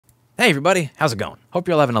Hey everybody, how's it going? Hope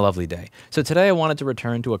you're all having a lovely day. So today I wanted to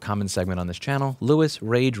return to a common segment on this channel, Lewis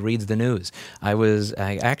Rage Reads the News. I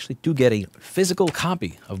actually do get a physical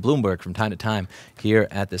copy of Bloomberg from time to time here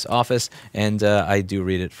at this office, and I do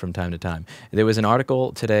read it from time to time. There was an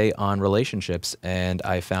article today on relationships, and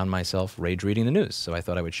I found myself rage reading the news, so I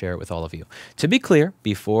thought I would share it with all of you. To be clear,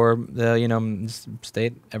 before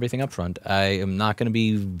state everything up front, I am not going to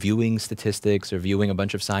be viewing statistics or viewing a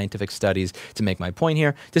bunch of scientific studies to make my point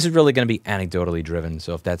here. This is really going to be anecdotally driven,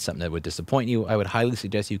 so if that's something that would disappoint you, I would highly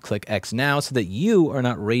suggest you click X now so that you are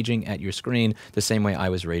not raging at your screen the same way I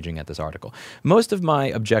was raging at this article. Most of my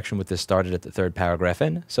objection with this started at the third paragraph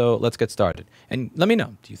in, so let's get started. And let me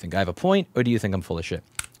know, do you think I have a point or do you think I'm full of shit?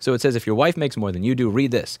 So it says, if your wife makes more than you do, read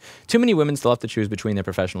this. Too many women still have to choose between their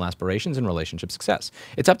professional aspirations and relationship success.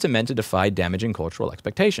 It's up to men to defy damaging cultural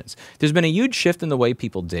expectations. There's been a huge shift in the way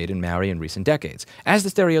people date and marry in recent decades. As the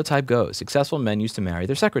stereotype goes, successful men used to marry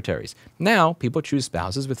their secretaries. Now, people choose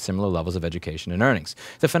spouses with similar levels of education and earnings.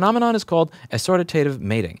 The phenomenon is called assortative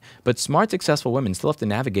mating, but smart, successful women still have to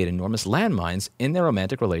navigate enormous landmines in their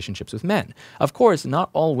romantic relationships with men. Of course, not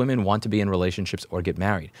all women want to be in relationships or get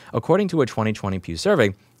married. According to a 2020 Pew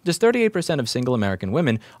survey, just 38% of single American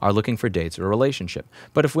women are looking for dates or a relationship.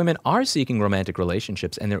 But if women are seeking romantic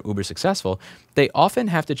relationships and they're uber successful, they often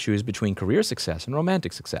have to choose between career success and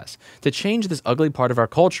romantic success. To change this ugly part of our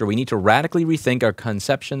culture, we need to radically rethink our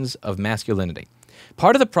conceptions of masculinity.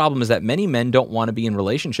 Part of the problem is that many men don't want to be in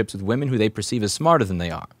relationships with women who they perceive as smarter than they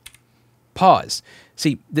are. Pause.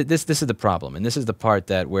 See, this is the problem, and this is the part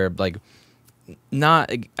that where, like,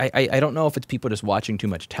 I don't know if it's people just watching too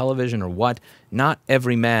much television or what. Not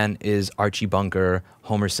every man is Archie Bunker,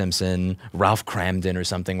 Homer Simpson, Ralph Cramden or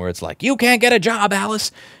something where it's like, you can't get a job,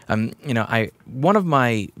 Alice. One of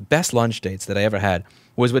my best lunch dates that I ever had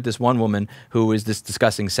was with this one woman who was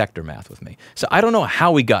discussing sector math with me. So I don't know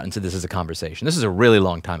how we got into this as a conversation. This is a really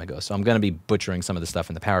long time ago, so I'm going to be butchering some of the stuff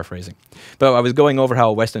in the paraphrasing. But I was going over how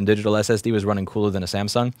a Western Digital SSD was running cooler than a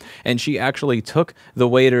Samsung, and she actually took the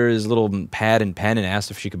waiter's little pad and pen and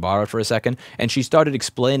asked if she could borrow it for a second, and she started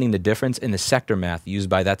explaining the difference in the sector math used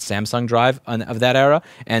by that Samsung drive of that era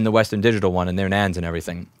and the Western Digital one and their NANDs and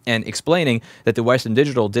everything, and explaining that the Western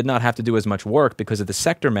Digital did not have to do as much work because of the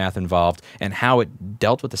sector math involved and how it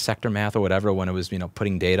dealt with the sector math or whatever when it was,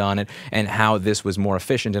 putting data on it, and how this was more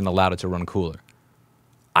efficient and allowed it to run cooler.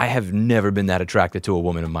 I have never been that attracted to a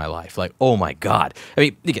woman in my life. Like, oh my God. I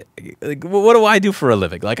mean, like, what do I do for a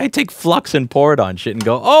living? Like, I take flux and pour it on shit and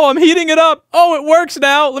go, oh, I'm heating it up. Oh, it works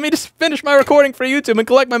now. Let me just finish my recording for YouTube and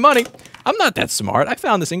collect my money. I'm not that smart. I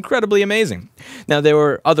found this incredibly amazing. Now, there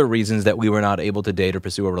were other reasons that we were not able to date or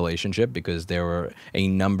pursue a relationship because there were a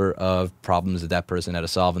number of problems that that person had to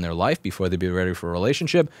solve in their life before they'd be ready for a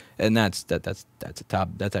relationship, and that's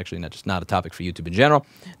actually not a topic for YouTube in general.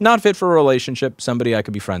 Not fit for a relationship, somebody I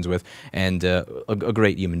could be friends with, and a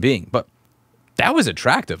great human being. But that was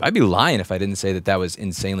attractive. I'd be lying if I didn't say that that was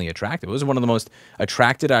insanely attractive. It was one of the most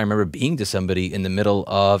attracted I remember being to somebody in the middle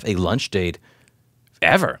of a lunch date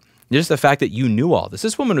ever. Just the fact that you knew all this.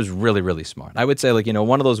 This woman was really, really smart. I would say, like,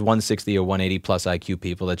 one of those 160 or 180 plus IQ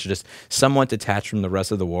people that's just somewhat detached from the rest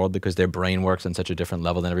of the world because their brain works on such a different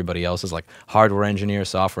level than everybody else's, like hardware engineer,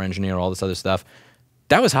 software engineer, all this other stuff.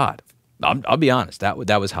 That was hot. I'll be honest. That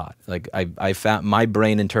was hot. Like, I found my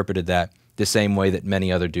brain interpreted that the same way that many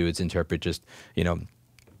other dudes interpret just,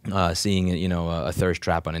 seeing, a thirst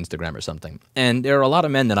trap on Instagram or something. And there are a lot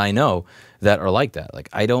of men that I know that are like that. Like,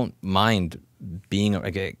 I don't mind being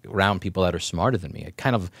around people that are smarter than me. I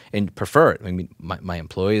kind of prefer it. I mean, my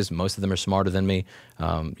employees, most of them are smarter than me.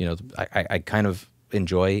 I kind of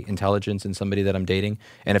enjoy intelligence in somebody that I'm dating.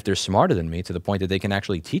 And if they're smarter than me to the point that they can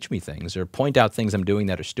actually teach me things or point out things I'm doing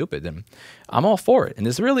that are stupid, then I'm all for it. And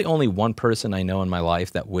there's really only one person I know in my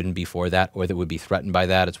life that wouldn't be for that or that would be threatened by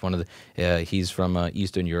that. It's one of the, he's from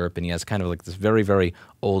Eastern Europe, and he has kind of like this very, very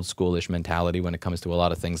old schoolish mentality when it comes to a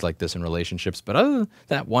lot of things like this in relationships. But other than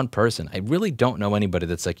that one person, I really don't know anybody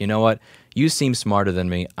that's like, you know what, you seem smarter than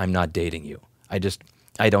me, I'm not dating you.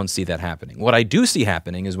 I don't see that happening. What I do see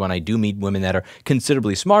happening is when I do meet women that are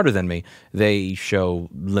considerably smarter than me, they show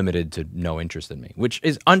limited to no interest in me, which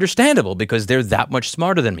is understandable because they're that much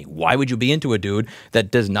smarter than me. Why would you be into a dude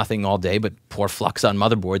that does nothing all day but pour flux on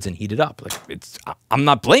motherboards and heat it up? Like, I'm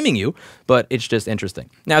not blaming you, but it's just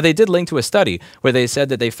interesting. Now, they did link to a study where they said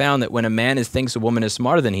that they found that when a man thinks a woman is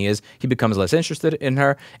smarter than he is, he becomes less interested in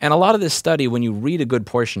her. And a lot of this study, when you read a good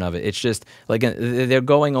portion of it, it's just like they're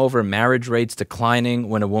going over marriage rates declining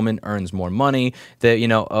when a woman earns more money, that,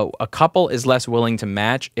 a couple is less willing to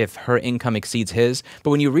match if her income exceeds his. But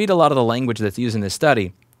when you read a lot of the language that's used in this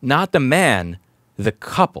study, not the man, the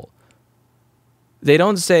couple. They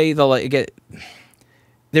don't say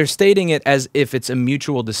they're stating it as if it's a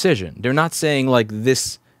mutual decision. They're not saying like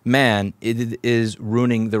this man is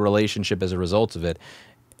ruining the relationship as a result of it.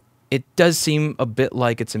 It does seem a bit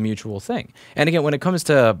like it's a mutual thing. And again, when it comes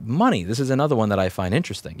to money, this is another one that I find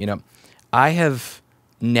interesting. You know, I have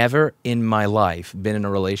never in my life been in a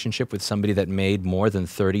relationship with somebody that made more than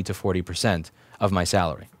 30 to 40% of my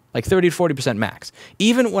salary. Like 30 to 40% max.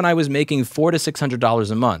 Even when I was making $400 to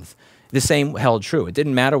 $600 a month, the same held true. It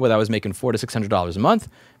didn't matter whether I was making $400 to $600 a month,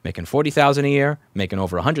 making $40,000 a year, making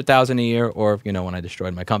over $100,000 a year, or you know when I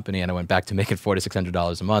destroyed my company and I went back to making $400 to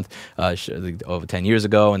 $600 a month over 10 years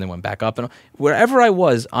ago, and then went back up. And wherever I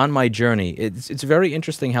was on my journey, it's very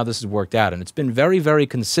interesting how this has worked out, and it's been very, very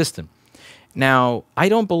consistent. Now, I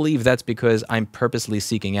don't believe that's because I'm purposely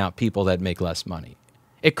seeking out people that make less money.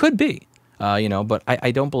 It could be, you know, but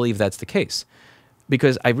I don't believe that's the case.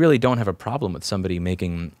 Because I really don't have a problem with somebody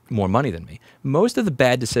making more money than me. Most of the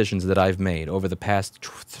bad decisions that I've made over the past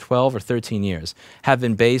 12 or 13 years have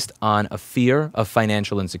been based on a fear of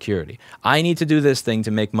financial insecurity. I need to do this thing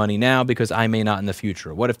to make money now because I may not in the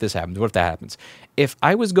future. What if this happens? What if that happens? If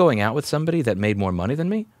I was going out with somebody that made more money than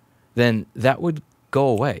me, then that would go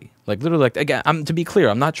away. Like literally, like again, to be clear,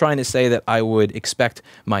 I'm not trying to say that I would expect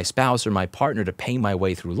my spouse or my partner to pay my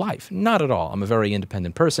way through life. Not at all. I'm a very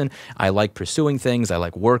independent person. I like pursuing things. I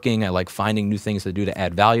like working. I like finding new things to do to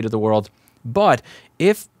add value to the world. But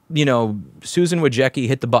if, you know, Susan Wojcicki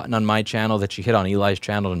hit the button on my channel that she hit on Eli's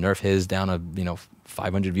channel to nerf his down a, you know,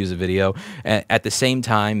 500 views a video, at the same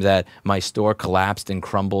time that my store collapsed and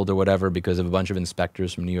crumbled or whatever because of a bunch of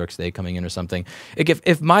inspectors from New York State coming in or something.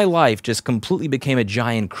 If my life just completely became a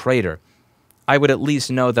giant crater, I would at least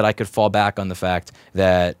know that I could fall back on the fact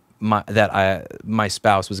that my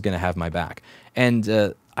spouse was going to have my back.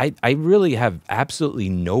 And I really have absolutely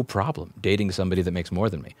no problem dating somebody that makes more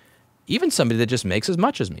than me. Even somebody that just makes as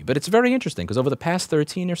much as me. But it's very interesting because over the past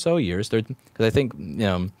 13 or so years, because I think, you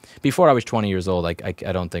know, before I was 20 years old, I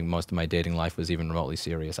don't think most of my dating life was even remotely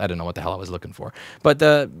serious. I don't know what the hell I was looking for. But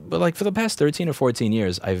like for the past 13 or 14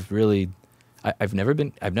 years, I've never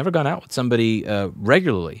gone out with somebody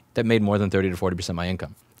regularly that made more than 30 to 40% of my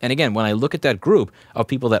income. And again, when I look at that group of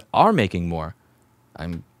people that are making more,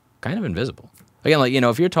 I'm kind of invisible. Again, like, you know,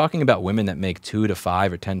 if you're talking about women that make 2 to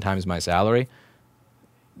 5 or 10 times my salary,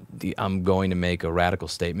 I'm going to make a radical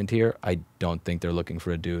statement here. I don't think they're looking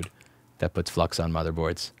for a dude that puts flux on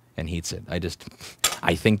motherboards and heats it.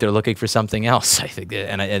 I think they're looking for something else. I think,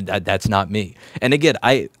 and that's not me. And again,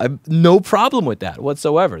 I have no problem with that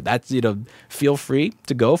whatsoever. That's, you know, feel free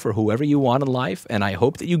to go for whoever you want in life, and I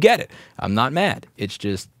hope that you get it. I'm not mad. It's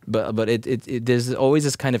just, but there's always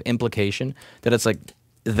this kind of implication that it's like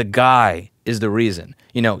the guy is the reason.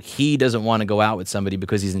 You know, he doesn't want to go out with somebody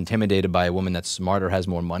because he's intimidated by a woman that's smarter, has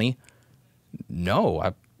more money.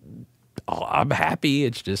 No, I'm happy.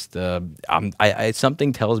 It's just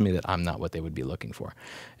something tells me that I'm not what they would be looking for.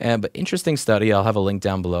 But interesting study. I'll have a link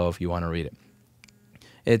down below if you want to read it.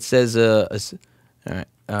 It says, all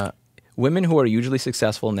right, women who are usually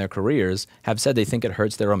successful in their careers have said they think it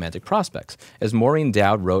hurts their romantic prospects. As Maureen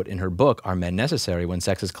Dowd wrote in her book, Are Men Necessary When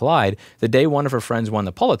Sexes Collide, the day one of her friends won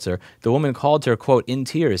the Pulitzer, the woman called her, quote, in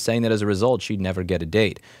tears, saying that as a result, she'd never get a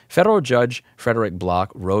date. Federal Judge Frederick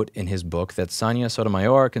Block wrote in his book that Sonia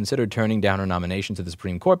Sotomayor considered turning down her nomination to the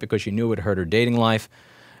Supreme Court because she knew it would hurt her dating life.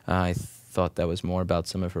 I thought that was more about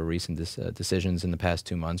some of her recent decisions in the past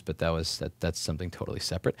 2 months, but that's something totally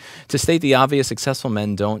separate. To state the obvious, successful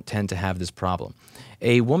men don't tend to have this problem.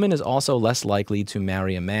 A woman is also less likely to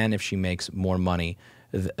marry a man if she makes more money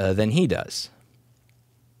than he does.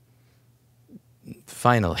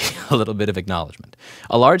 Finally, a little bit of acknowledgement.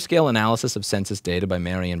 A large-scale analysis of census data by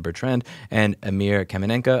Marian Bertrand and Amir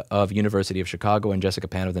Kamenenka of University of Chicago and Jessica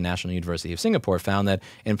Pan of the National University of Singapore found that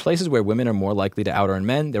in places where women are more likely to out-earn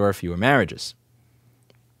men, there are fewer marriages.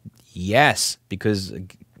 Yes, because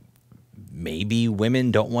maybe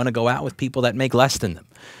women don't want to go out with people that make less than them.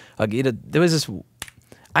 There was this...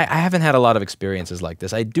 I haven't had a lot of experiences like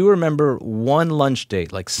this. I do remember one lunch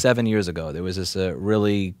date like 7 years ago. There was this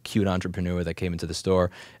really cute entrepreneur that came into the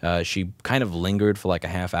store. She kind of lingered for like a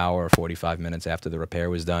half hour or 45 minutes after the repair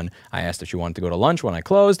was done. I asked if she wanted to go to lunch when I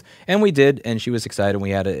closed, and we did, and she was excited.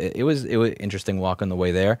 We had it was an interesting walk on the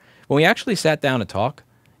way there. When we actually sat down to talk,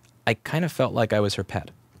 I kind of felt like I was her pet.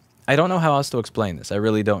 I don't know how else to explain this. I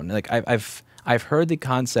really don't. Like I've heard the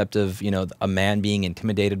concept of, you know, a man being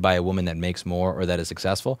intimidated by a woman that makes more or that is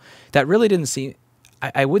successful. That really didn't seem,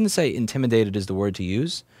 I wouldn't say intimidated is the word to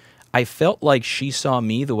use. I felt like she saw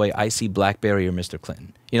me the way I see BlackBerry or Mr.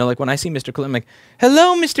 Clinton. You know, like when I see Mr. Clinton, I'm like,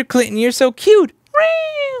 hello, Mr. Clinton, you're so cute.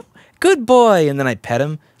 Good boy. And then I pet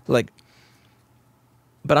him. Like,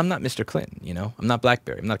 but I'm not Mr. Clinton, you know? I'm not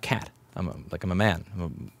BlackBerry. I'm not a cat. I'm a man. I'm a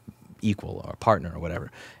equal or a partner or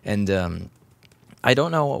whatever. And I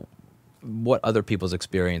don't know what other people's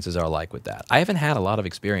experiences are like with that. I haven't had a lot of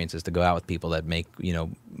experiences to go out with people that make, you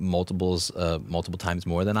know, multiple times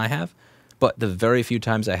more than I have. But the very few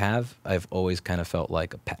times I have, I've always kind of felt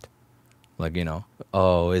like a pet. Like, you know,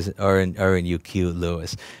 oh, aren't you cute,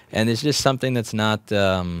 Lewis? And it's just something that's not,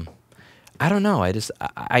 I don't know.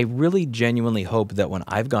 I really genuinely hope that when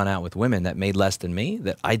I've gone out with women that made less than me,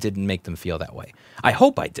 that I didn't make them feel that way. I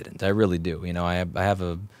hope I didn't. I really do. You know, I have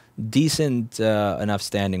a decent enough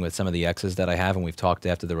standing with some of the exes that I have, and we've talked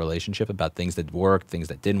after the relationship about things that worked, things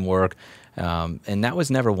that didn't work, and that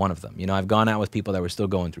was never one of them. You know, I've gone out with people that were still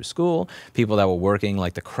going through school, people that were working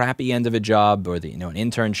like the crappy end of a job, or an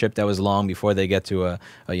internship that was long before they get to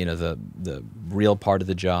the real part of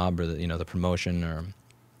the job, or the promotion, or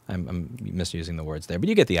I'm misusing the words there, but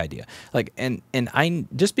you get the idea. Like, and I,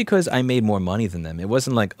 just because I made more money than them, it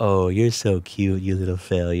wasn't like, oh, you're so cute, you little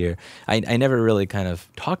failure. I never really kind of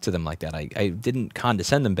talked to them like that. I didn't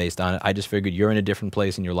condescend them based on it. I just figured you're in a different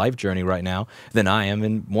place in your life journey right now than I am,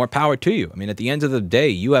 and more power to you. I mean, at the end of the day,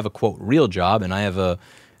 you have a, quote, real job, and I have a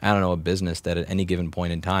business that at any given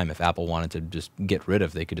point in time, if Apple wanted to just get rid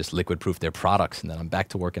of, they could just liquid-proof their products, and then I'm back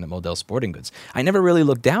to working at Model Sporting Goods. I never really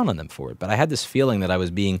looked down on them for it, but I had this feeling that I was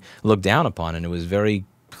being looked down upon, and it was very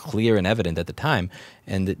clear and evident at the time,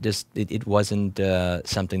 and it wasn't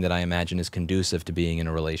something that I imagine is conducive to being in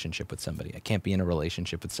a relationship with somebody. I can't be in a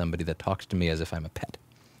relationship with somebody that talks to me as if I'm a pet.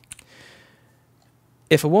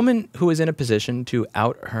 If a woman who is in a position to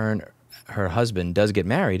out-earn her husband does get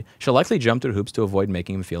married, she'll likely jump through hoops to avoid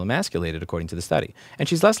making him feel emasculated, according to the study. And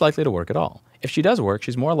she's less likely to work at all. If she does work,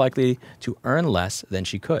 she's more likely to earn less than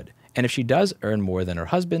she could. And if she does earn more than her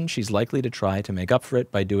husband, she's likely to try to make up for it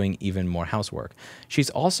by doing even more housework. She's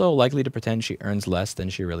also likely to pretend she earns less than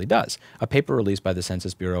she really does. A paper released by the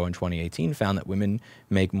Census Bureau in 2018 found that women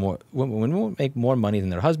make more money than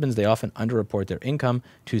their husbands. They often underreport their income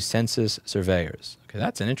to census surveyors. Okay,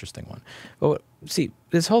 that's an interesting one. But see,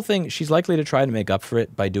 this whole thing, she's likely to try to make up for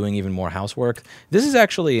it by doing even more housework. This is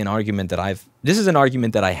actually an argument that I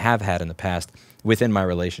have had in the past within my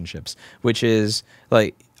relationships, which is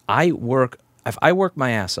like, if I work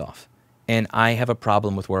my ass off and I have a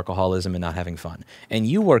problem with workaholism and not having fun, and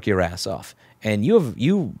you work your ass off and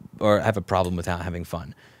you have a problem with not having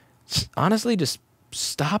fun, honestly, just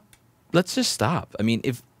stop. Let's just stop. I mean,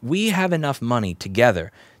 if we have enough money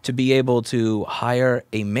together to be able to hire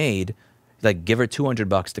a maid, like give her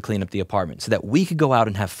 $200 to clean up the apartment so that we could go out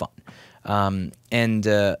and have fun. And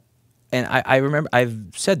I remember I've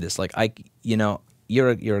said this, like, you're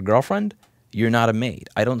a girlfriend. You're not a maid.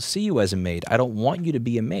 I don't see you as a maid. I don't want you to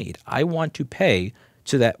be a maid. I want to pay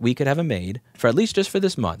so that we could have a maid for at least just for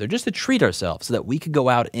this month, or just to treat ourselves so that we could go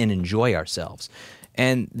out and enjoy ourselves.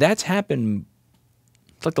 And that's happened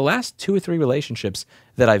like the last 2 or 3 relationships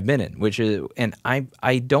that I've been in, which is, and I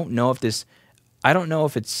don't know if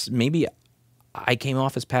it's, maybe I came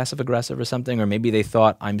off as passive aggressive or something, or maybe they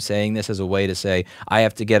thought I'm saying this as a way to say I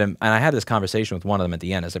have to get him. And I had this conversation with one of them at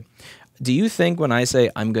the end. I said, do you think when I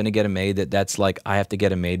say I'm going to get a maid that's like I have to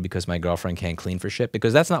get a maid because my girlfriend can't clean for shit?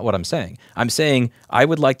 Because that's not what I'm saying. I'm saying I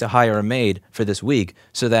would like to hire a maid for this week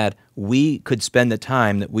so that we could spend the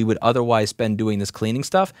time that we would otherwise spend doing this cleaning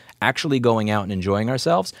stuff actually going out and enjoying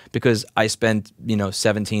ourselves, because I spent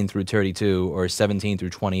 17 through 32 or 17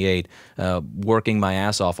 through 28 working my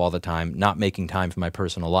ass off all the time, not making time for my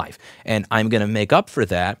personal life. And I'm going to make up for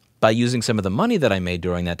that by using some of the money that I made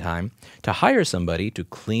during that time to hire somebody to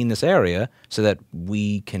clean this area so that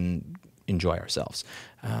we can enjoy ourselves.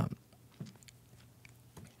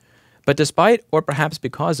 But despite, or perhaps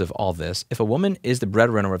because of all this, if a woman is the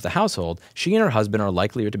breadwinner of the household, she and her husband are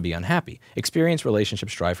likelier to be unhappy, experience relationship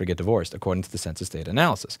strife, or get divorced, according to the census data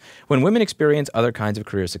analysis. When women experience other kinds of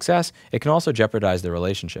career success, it can also jeopardize their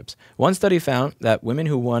relationships. One study found that women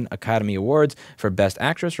who won Academy Awards for Best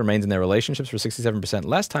Actress remained in their relationships for 67%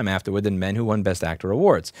 less time afterward than men who won Best Actor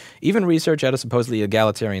awards. Even research out of supposedly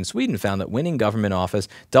egalitarian Sweden found that winning government office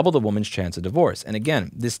doubled a woman's chance of divorce. And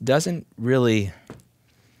again, this doesn't really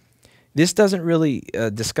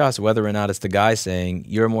discuss whether or not it's the guy saying,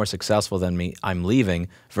 you're more successful than me, I'm leaving,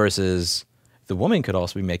 versus the woman could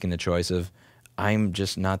also be making the choice of, I'm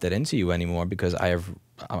just not that into you anymore because I've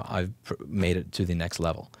made it to the next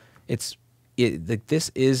level.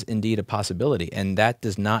 This is indeed a possibility, and that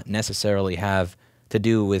does not necessarily have to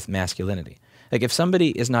do with masculinity. Like, if somebody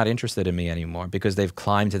is not interested in me anymore because they've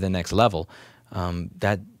climbed to the next level,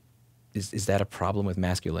 is that a problem with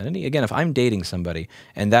masculinity? Again, if I'm dating somebody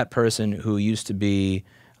and that person who used to be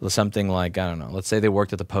something like, I don't know, let's say they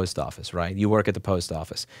worked at the post office, right? You work at the post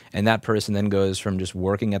office, and that person then goes from just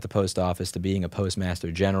working at the post office to being a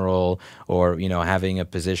postmaster general, or, you know, having a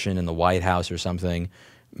position in the White House or something.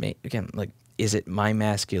 Again, like, is it my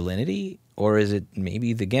masculinity, or is it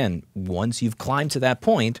maybe, again, once you've climbed to that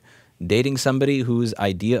point, dating somebody whose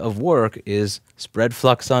idea of work is spread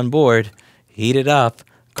flux on board, heat it up,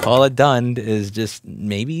 call it done, is just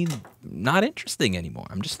maybe not interesting anymore.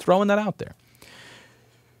 I'm just throwing that out there.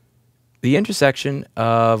 The intersection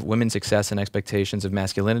of women's success and expectations of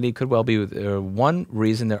masculinity could well be one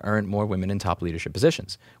reason there aren't more women in top leadership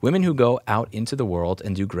positions. Women who go out into the world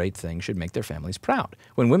and do great things should make their families proud.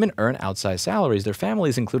 When women earn outsized salaries, their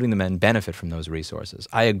families, including the men, benefit from those resources.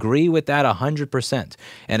 I agree with that 100%.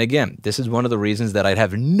 And again, this is one of the reasons that I'd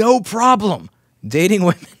have no problem dating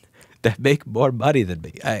women that make more money than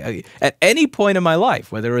me. At any point in my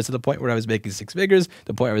life, whether it was to the point where I was making six figures,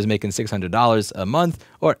 the point where I was making $600 a month,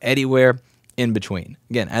 or anywhere in between.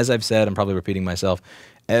 Again, as I've said, I'm probably repeating myself,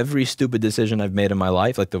 every stupid decision I've made in my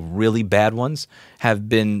life, like the really bad ones, have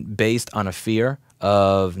been based on a fear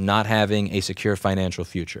of not having a secure financial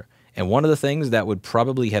future. And one of the things that would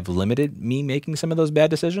probably have limited me making some of those bad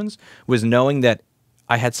decisions was knowing that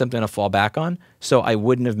I had something to fall back on, so I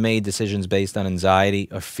wouldn't have made decisions based on anxiety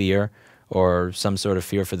or fear or some sort of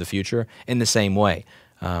fear for the future in the same way.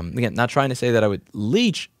 Again, not trying to say that I would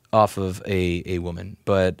leech off of a woman,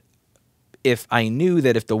 but if I knew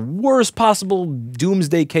that if the worst possible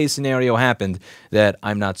doomsday case scenario happened, that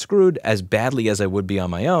I'm not screwed as badly as I would be on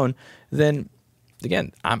my own, then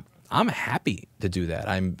again, I'm happy to do that.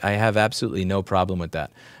 I have absolutely no problem with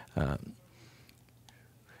that.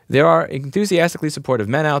 There are enthusiastically supportive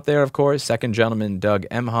men out there, of course. Second gentleman Doug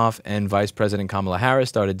Emhoff and Vice President Kamala Harris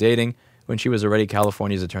started dating when she was already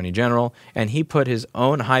California's Attorney General, and he put his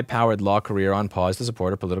own high-powered law career on pause to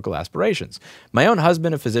support her political aspirations. My own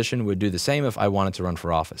husband, a physician, would do the same if I wanted to run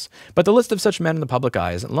for office. But the list of such men in the public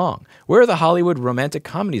eye isn't long. Where are the Hollywood romantic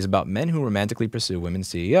comedies about men who romantically pursue women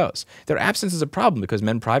CEOs? Their absence is a problem because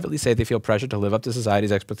men privately say they feel pressure to live up to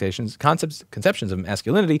society's expectations, conceptions of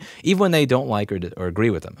masculinity, even when they don't like or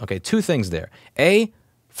agree with them. Okay, two things there. A,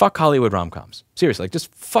 fuck Hollywood rom-coms. Seriously, like just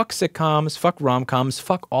fuck sitcoms, fuck rom-coms,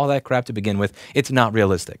 fuck all that crap to begin with. It's not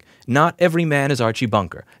realistic. Not every man is Archie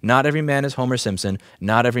Bunker. Not every man is Homer Simpson.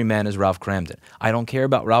 Not every man is Ralph Cramden. I don't care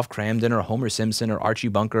about Ralph Cramden or Homer Simpson or Archie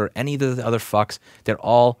Bunker or any of the other fucks. They're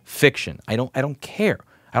all fiction. I don't care.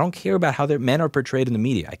 I don't care about how men are portrayed in the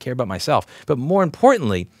media. I care about myself. But more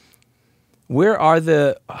importantly, where are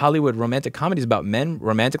the Hollywood romantic comedies about men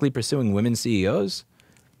romantically pursuing women CEOs?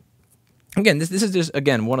 Again, this is just,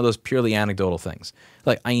 again, one of those purely anecdotal things.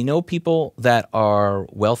 Like, I know people that are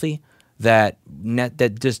wealthy that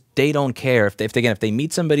just, they don't care. If they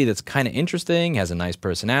meet somebody that's kind of interesting, has a nice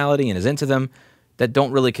personality, and is into them, that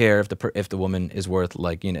don't really care if the woman is worth,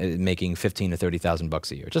 like, you know, making $15,000 to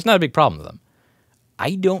 $30,000 a year. It's just not a big problem to them.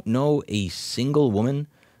 I don't know a single woman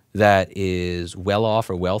that is well off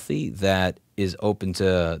or wealthy that is open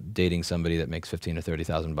to dating somebody that makes $15,000 to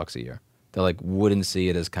 $30,000 a year. They like wouldn't see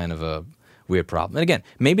it as kind of a weird problem. And again,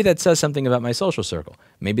 maybe that says something about my social circle.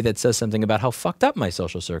 Maybe that says something about how fucked up my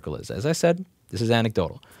social circle is. As I said, this is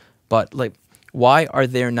anecdotal. But like, why are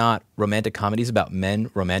there not romantic comedies about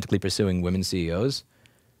men romantically pursuing women CEOs?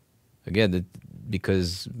 Again,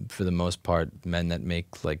 because for the most part, men that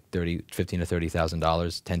make like $15,000 to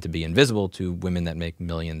 $30,000 tend to be invisible to women that make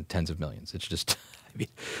tens of millions. It's just,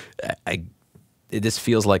 I mean, this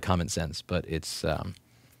feels like common sense, but it's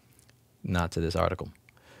not to this article.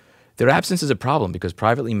 Their absence is a problem because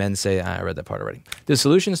privately men say, I read that part already. The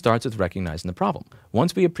solution starts with recognizing the problem.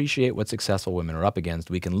 Once we appreciate what successful women are up against,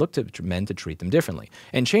 we can look to men to treat them differently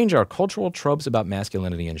and change our cultural tropes about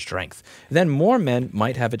masculinity and strength. Then more men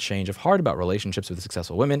might have a change of heart about relationships with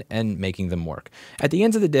successful women and making them work. At the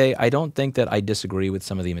end of the day, I don't think that I disagree with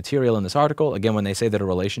some of the material in this article. Again, when they say that a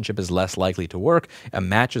relationship is less likely to work, a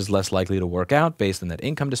match is less likely to work out based on that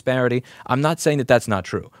income disparity, I'm not saying that that's not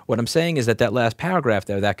true. What I'm saying is that that last paragraph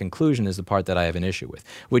there, that conclusion, is the part that I have an issue with,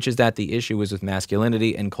 which is that the issue is with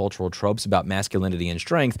masculinity and cultural tropes about masculinity and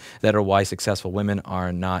strength that are why successful women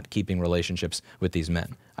are not keeping relationships with these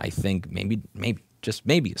men. I think maybe, just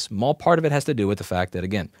maybe, a small part of it has to do with the fact that,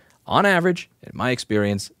 again, on average, in my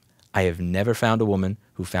experience, I have never found a woman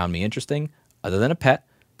who found me interesting, other than a pet,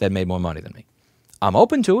 that made more money than me. I'm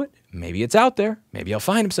open to it. Maybe it's out there. Maybe I'll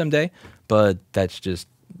find him someday, but that's just,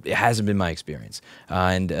 it hasn't been my experience.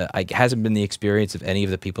 It hasn't been the experience of any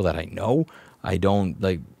of the people that I know. I don't,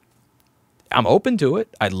 like, I'm open to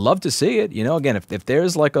it. I'd love to see it. You know, again, if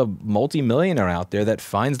there's like a multi-millionaire out there that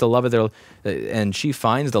finds the love of their, and she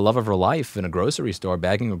finds the love of her life in a grocery store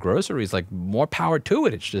bagging of groceries, like, more power to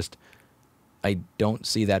it. It's just, I don't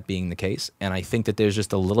see that being the case. And I think that there's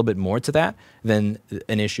just a little bit more to that than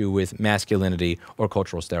an issue with masculinity or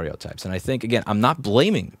cultural stereotypes. And I think, again, I'm not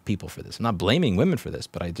blaming people for this. I'm not blaming women for this,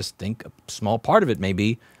 but I just think a small part of it may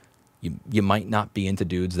be you might not be into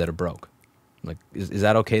dudes that are broke. Like, is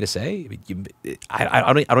that okay to say?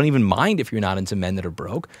 I don't even mind if you're not into men that are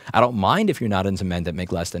broke. I don't mind if you're not into men that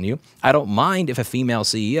make less than you. I don't mind if a female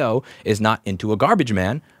CEO is not into a garbage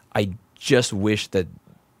man. I just wish that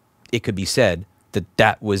it could be said that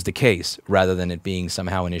that was the case rather than it being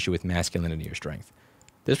somehow an issue with masculinity or strength.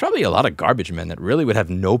 There's probably a lot of garbage men that really would have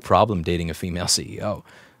no problem dating a female CEO.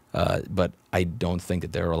 But I don't think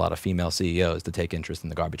that there are a lot of female CEOs that take interest in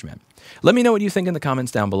the garbage man. Let me know what you think in the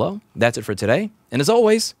comments down below. That's it for today. And as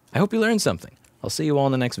always, I hope you learned something. I'll see you all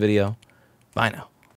in the next video. Bye now.